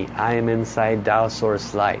inside me. I am inside Tao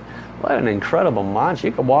Source Light. What an incredible mantra.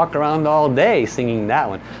 You could walk around all day singing that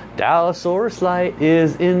one. Tao Source Light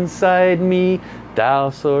is inside me. Tao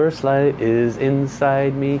Source Light is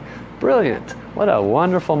inside me. Brilliant. What a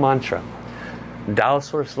wonderful mantra. Tao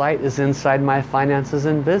Source Light is inside my finances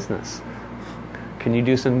and business. Can you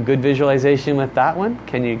do some good visualization with that one?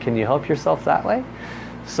 Can you help yourself that way?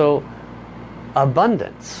 So,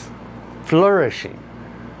 abundance, flourishing,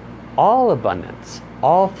 all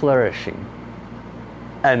flourishing,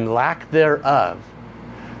 and lack thereof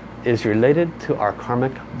is related to our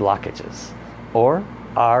karmic blockages or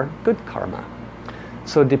our good karma.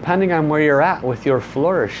 So depending on where you're at with your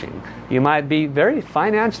flourishing, you might be very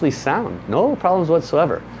financially sound, no problems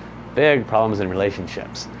whatsoever. Big problems in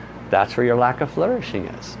relationships. That's where your lack of flourishing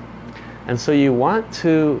is. And so you want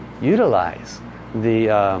to utilize the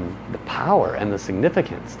power and the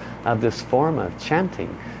significance of this form of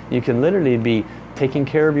chanting. You can literally be taking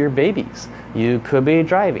care of your babies. You could be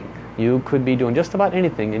driving. You could be doing just about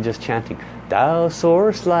anything and just chanting, Tao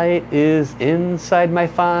Source Light is inside my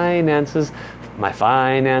finances. My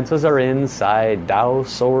finances are inside Tao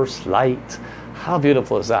Source Light. How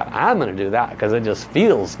beautiful is that? I'm going to do that because it just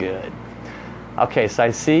feels good. Okay, so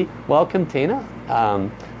I see, welcome Tina.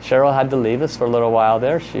 Cheryl had to leave us for a little while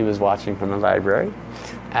there. She was watching from the library.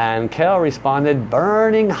 And Carol responded,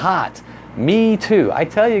 burning hot. Me too. I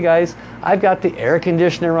tell you guys, I've got the air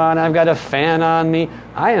conditioner on, I've got a fan on me.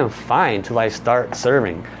 I am fine till I start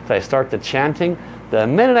serving, till I start the chanting. The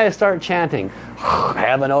minute I start chanting,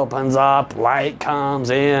 heaven opens up, light comes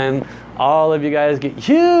in, all of you guys get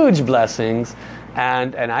huge blessings,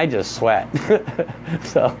 and I just sweat.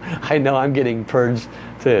 So I know I'm getting purged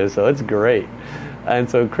too, so it's great. And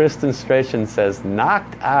so Kristen Stration says,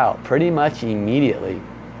 knocked out pretty much immediately.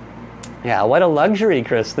 Yeah, what a luxury,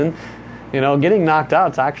 Kristen. You know, getting knocked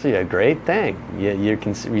out is actually a great thing. You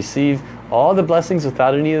can receive all the blessings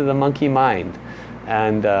without any of the monkey mind.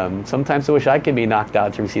 And sometimes I wish I could be knocked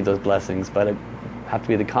out to receive those blessings, but I have to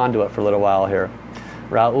be the conduit for a little while here.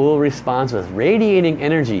 Raul responds with radiating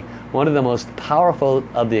energy, one of the most powerful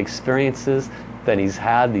of the experiences that he's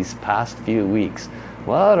had these past few weeks.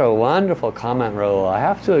 What a wonderful comment, Raul. I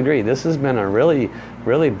have to agree, this has been a really,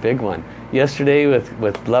 really big one. Yesterday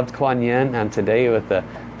with beloved Kuan Yin, and today with the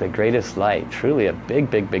greatest light. Truly a big,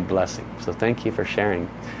 big, big blessing. So thank you for sharing.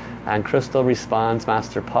 And Crystal responds,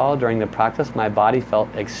 Master Paul, during the practice my body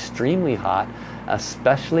felt extremely hot,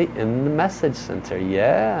 especially in the message center.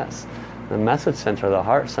 Yes, the message center, the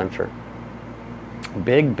heart center.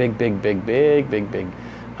 Big, big, big, big, big, big, big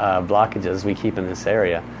blockages we keep in this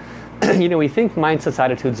area. You know, we think mindsets,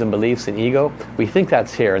 attitudes, and beliefs and ego, we think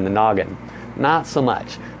that's here in the noggin. Not so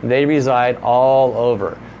much. They reside all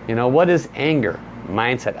over. You know, what is anger?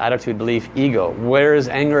 Mindset, attitude, belief, ego. Where is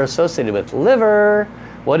anger associated with? Liver.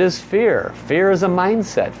 What is fear? Fear is a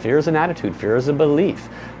mindset. Fear is an attitude. Fear is a belief.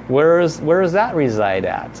 Where does that reside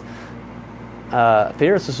at?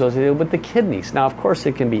 Fear is associated with the kidneys. Now, of course,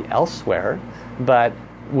 it can be elsewhere, but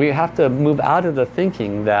we have to move out of the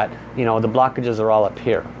thinking that, you know, the blockages are all up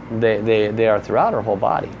here. They are throughout our whole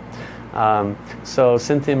body. So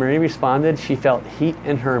Cynthia Marie responded, she felt heat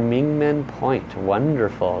in her Mingmen point.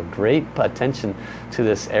 Wonderful. Great attention to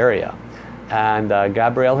this area. And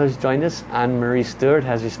Gabrielle has joined us. Anne-Marie Stewart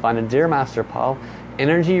has responded, Dear Master Paul,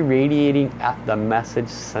 energy radiating at the message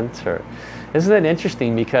center. Isn't that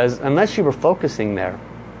interesting? Because unless you were focusing there,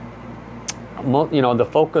 you know, the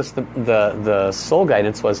focus, the soul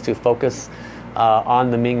guidance was to focus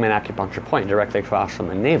on the Mingmen acupuncture point directly across from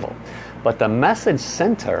the navel. But the message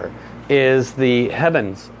center is the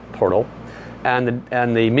heavens portal, and the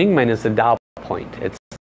Mingmen is the Tao point. It's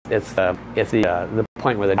the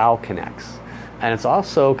point where the Tao connects, and it's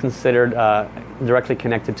also considered directly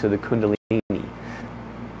connected to the Kundalini. You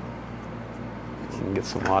can get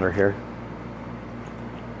some water here.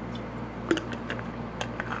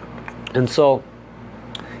 And so,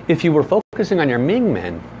 if you were focusing on your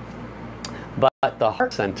Mingmen, but the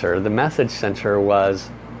heart center, the message center was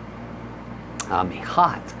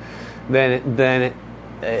hot, then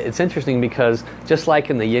it's interesting, because just like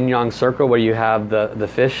in the yin-yang circle where you have the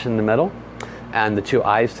fish in the middle and the two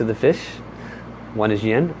eyes to the fish, one is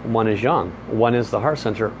yin, one is yang, one is the heart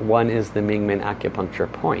center, one is the Mingmen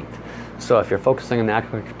acupuncture point. So if you're focusing on the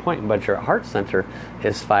acupuncture point but your heart center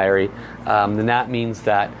is fiery, then that means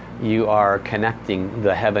that you are connecting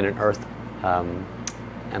the heaven and earth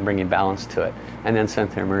and bringing balance to it. And then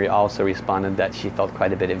Cynthia Marie also responded that she felt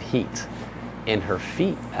quite a bit of heat in her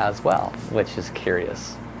feet as well, which is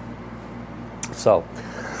curious. So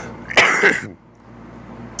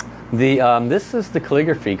this is the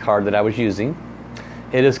calligraphy card that I was using.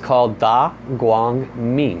 It is called Da Guang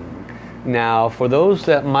Ming. Now, for those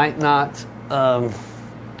that might not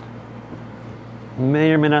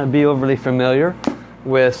may or may not be overly familiar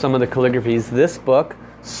with some of the calligraphies, this book,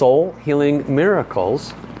 Soul Healing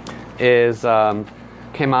Miracles, is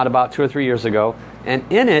came out about 2 or 3 years ago, and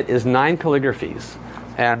in it is 9 calligraphies.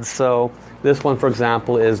 And so this one, for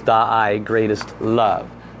example, is Da Ai, Greatest Love.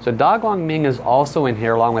 So Da Guang Ming is also in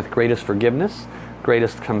here, along with Greatest Forgiveness,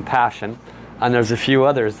 Greatest Compassion, and there's a few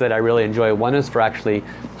others that I really enjoy. One is for actually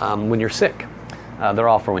when you're sick. They're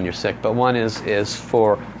all for when you're sick, but one is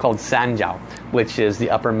for called San Jiao, which is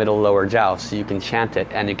the upper, middle, lower jiao. So you can chant it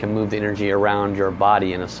and you can move the energy around your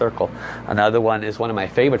body in a circle. Another one is one of my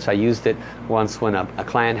favorites. I used it once when a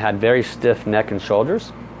client had very stiff neck and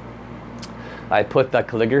shoulders. I put the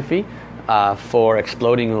calligraphy for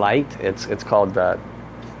exploding light. It's called Da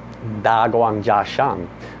Guang Jia Shang,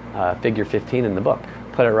 figure 15 in the book.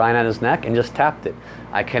 Put it right on his neck and just tapped it.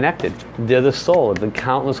 I connected. They're the soul of the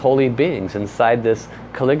countless holy beings inside this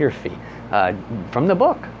calligraphy from the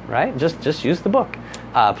book, right? Just use the book.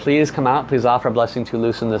 Please come out. Please offer a blessing to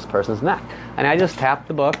loosen this person's neck. And I just tapped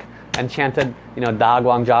the book and chanted, Da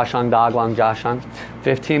Guang Jia Shang, Da Guang Jia Shang.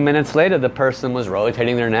 15 minutes later, the person was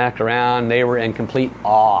rotating their neck around. They were in complete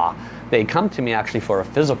awe. They come to me actually for a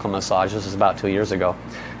physical massage. This is about 2 years ago,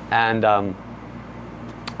 and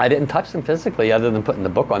I didn't touch them physically other than putting the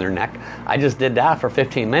book on their neck. I just did that for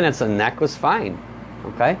 15 minutes and the neck was fine.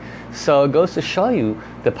 Okay? So it goes to show you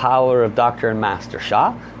the power of Dr. and Master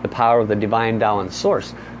Sha, the power of the Divine Tao and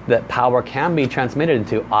Source, that power can be transmitted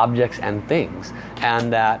into objects and things.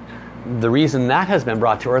 And that the reason that has been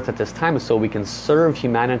brought to Earth at this time is so we can serve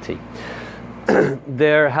humanity.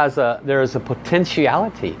 There is a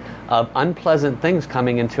potentiality of unpleasant things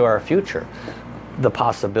coming into our future. The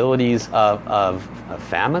possibilities of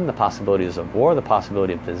famine, the possibilities of war, the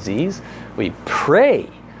possibility of disease. We pray,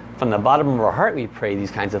 from the bottom of our heart we pray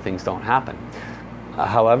these kinds of things don't happen.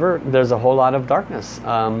 However, there's a whole lot of darkness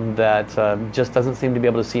that just doesn't seem to be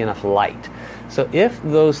able to see enough light. So if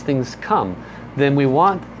those things come, then we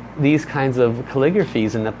want these kinds of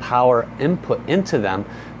calligraphies and the power input into them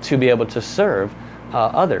to be able to serve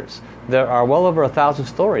others. There are well over 1,000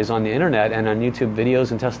 stories on the internet and on YouTube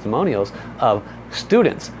videos and testimonials of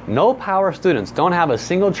students, no power students, don't have a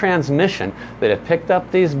single transmission, that have picked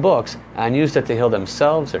up these books and used it to heal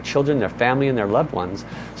themselves, their children, their family, and their loved ones.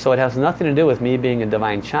 So it has nothing to do with me being a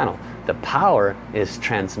divine channel. The power is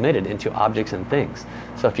transmitted into objects and things.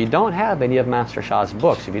 So if you don't have any of Master Sha's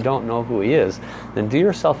books, if you don't know who he is, then do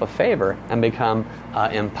yourself a favor and become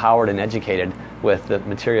empowered and educated with the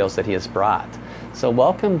materials that he has brought. So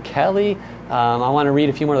welcome, Kelly. I want to read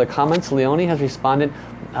a few more of the comments. Leonie has responded,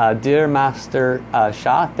 Dear Master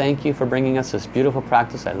Sha, thank you for bringing us this beautiful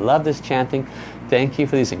practice. I love this chanting. Thank you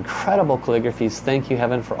for these incredible calligraphies. Thank you,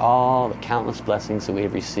 Heaven, for all the countless blessings that we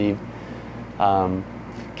have received.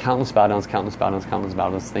 Countless bow downs, countless bow downs, countless bow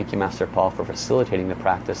downs. Thank you, Master Paul, for facilitating the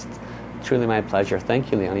practice. It's truly my pleasure.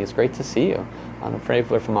 Thank you, Leonie. It's great to see you. I'm afraid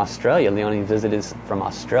we're from Australia. Leonie visited from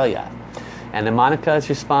Australia. And then Monica has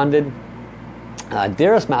responded,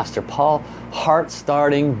 Dearest Master Paul, heart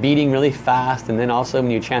starting, beating really fast, and then also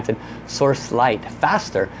when you chanted source light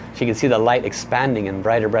faster, she could see the light expanding and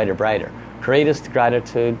brighter, brighter, brighter. Greatest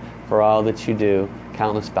gratitude for all that you do.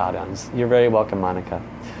 Countless bow downs. You're very welcome, Monica.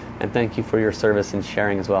 And thank you for your service and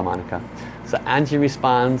sharing as well, Monica. So Angie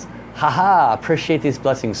responds, haha, appreciate these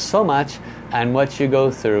blessings so much and what you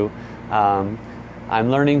go through. I'm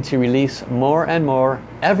learning to release more and more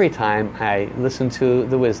every time I listen to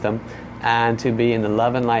the wisdom, and to be in the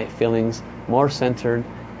love and light feelings, more centered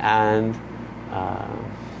and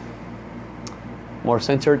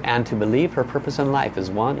to believe her purpose in life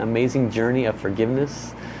is one amazing journey of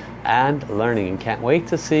forgiveness and learning, and can't wait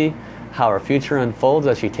to see how her future unfolds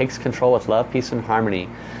as she takes control with love, peace, and harmony.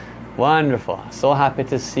 Wonderful. So happy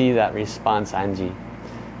to see that response, Angie.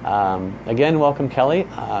 Again, welcome, Kelly.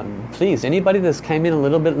 Please, anybody that's came in a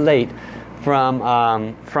little bit late,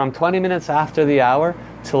 from 20 minutes after the hour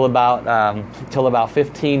till about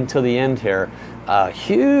 15 to the end here,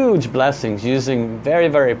 huge blessings using very,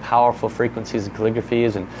 very powerful frequencies and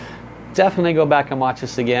calligraphies, and definitely go back and watch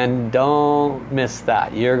this again. Don't miss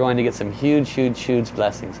that. You're going to get some huge, huge, huge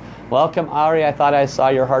blessings. Welcome, Ari. I thought I saw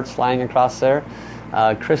your hearts flying across there.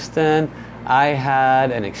 Kristen, I had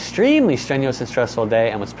an extremely strenuous and stressful day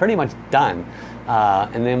and was pretty much done.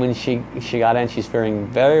 And then when she got in, she's feeling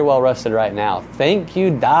very well rested right now. Thank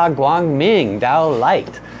you, Guang Ming, Tao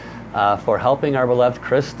Light, for helping our beloved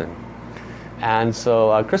Kristen. And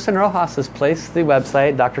so Kristen Rojas has placed the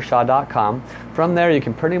website, drsha.com. From there you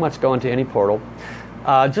can pretty much go into any portal.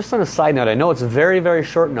 Just on a side note, I know it's very, very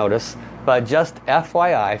short notice, but just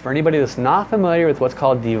FYI, for anybody that's not familiar with what's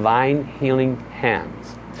called Divine Healing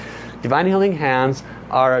Hands. Divine Healing Hands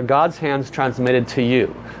are God's hands transmitted to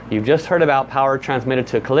you. You've just heard about power transmitted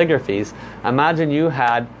to calligraphies. Imagine you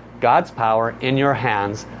had God's power in your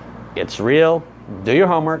hands. It's real. Do your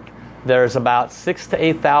homework. There's about 6,000 to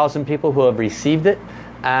 8,000 people who have received it,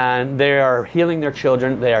 and they are healing their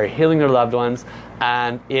children. They are healing their loved ones,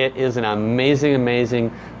 and it is an amazing,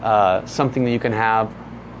 amazing something that you can have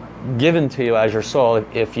given to you as your soul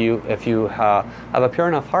if you have a pure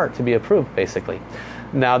enough heart to be approved, basically.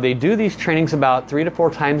 Now, they do these trainings about 3 to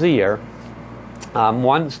 4 times a year.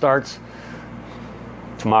 One starts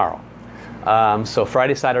tomorrow. So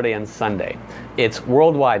Friday, Saturday, and Sunday. It's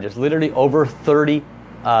worldwide. There's literally over 30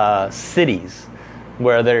 cities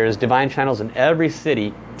where there's divine channels in every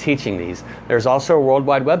city teaching these. There's also a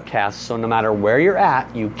worldwide webcast, so no matter where you're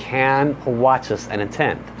at, you can watch us and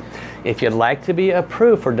attend. If you'd like to be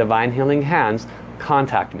approved for Divine Healing Hands,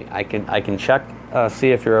 contact me. I can check,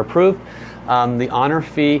 see if you're approved. The honor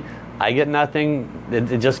fee, I get nothing.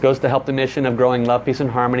 It just goes to help the mission of growing love, peace, and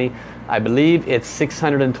harmony. I believe it's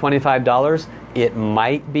 $625. It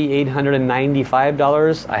might be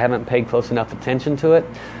 $895. I haven't paid close enough attention to it,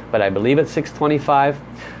 but I believe it's $625.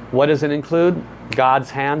 What does it include? God's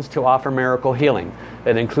hands to offer miracle healing.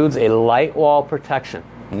 It includes a light wall protection.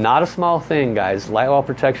 Not a small thing, guys. Light wall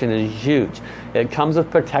protection is huge. It comes with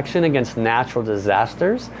protection against natural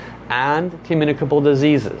disasters and communicable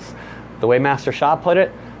diseases. The way Master Sha put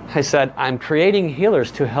it, I said, I'm creating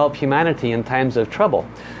healers to help humanity in times of trouble.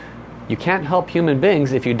 You can't help human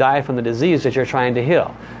beings if you die from the disease that you're trying to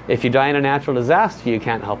heal. If you die in a natural disaster, you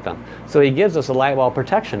can't help them. So he gives us a light wall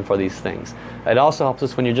protection for these things. It also helps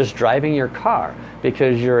us when you're just driving your car,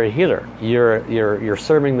 because you're a healer. You're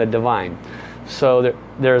serving the divine. So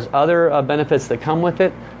there's other benefits that come with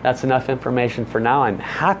it. That's enough information for now. I'm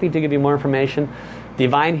happy to give you more information.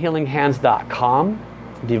 DivineHealingHands.com.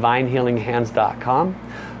 DivineHealingHands.com.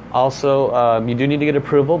 Also, you do need to get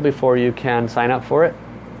approval before you can sign up for it.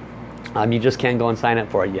 You just can't go and sign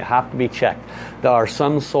up for it. You have to be checked. There are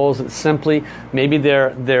some souls that simply, maybe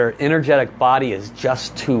their energetic body is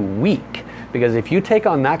just too weak. Because if you take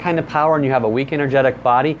on that kind of power and you have a weak energetic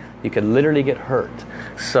body, you could literally get hurt.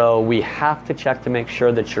 So we have to check to make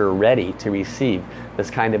sure that you're ready to receive this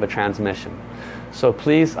kind of a transmission. So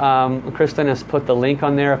please, Kristen has put the link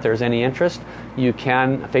on there if there's any interest. You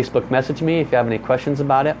can Facebook message me if you have any questions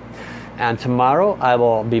about it. And tomorrow I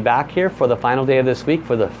will be back here for the final day of this week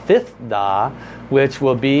for the 5th Da, which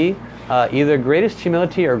will be either greatest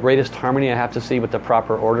humility or greatest harmony. I have to see what the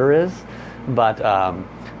proper order is. But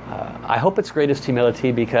I hope it's greatest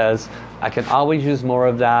humility, because I can always use more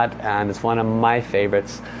of that, and it's one of my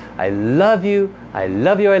favorites. I love you. I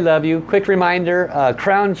love you. I love you. Quick reminder,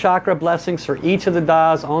 crown chakra blessings for each of the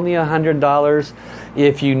Das, only $100.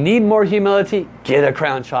 If you need more humility, get a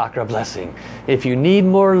crown chakra blessing. If you need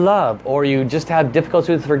more love, or you just have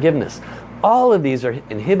difficulty with forgiveness, all of these are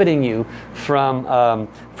inhibiting you from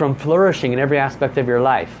flourishing in every aspect of your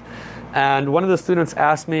life. And one of the students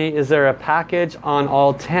asked me, is there a package on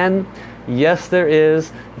all 10? Yes, there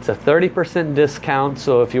is. It's a 30% discount.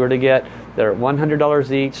 So if you were to get, they're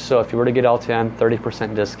 $100 each. So if you were to get all 10,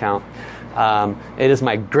 30% discount. It is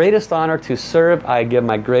my greatest honor to serve. I give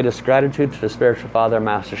my greatest gratitude to the Spiritual Father,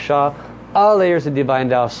 Master Sha, all layers of Divine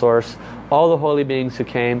Tao Source, all the holy beings who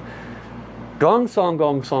came. Gong song,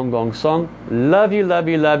 gong song, gong song. Love you, love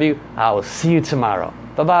you, love you. I will see you tomorrow.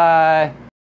 Bye-bye.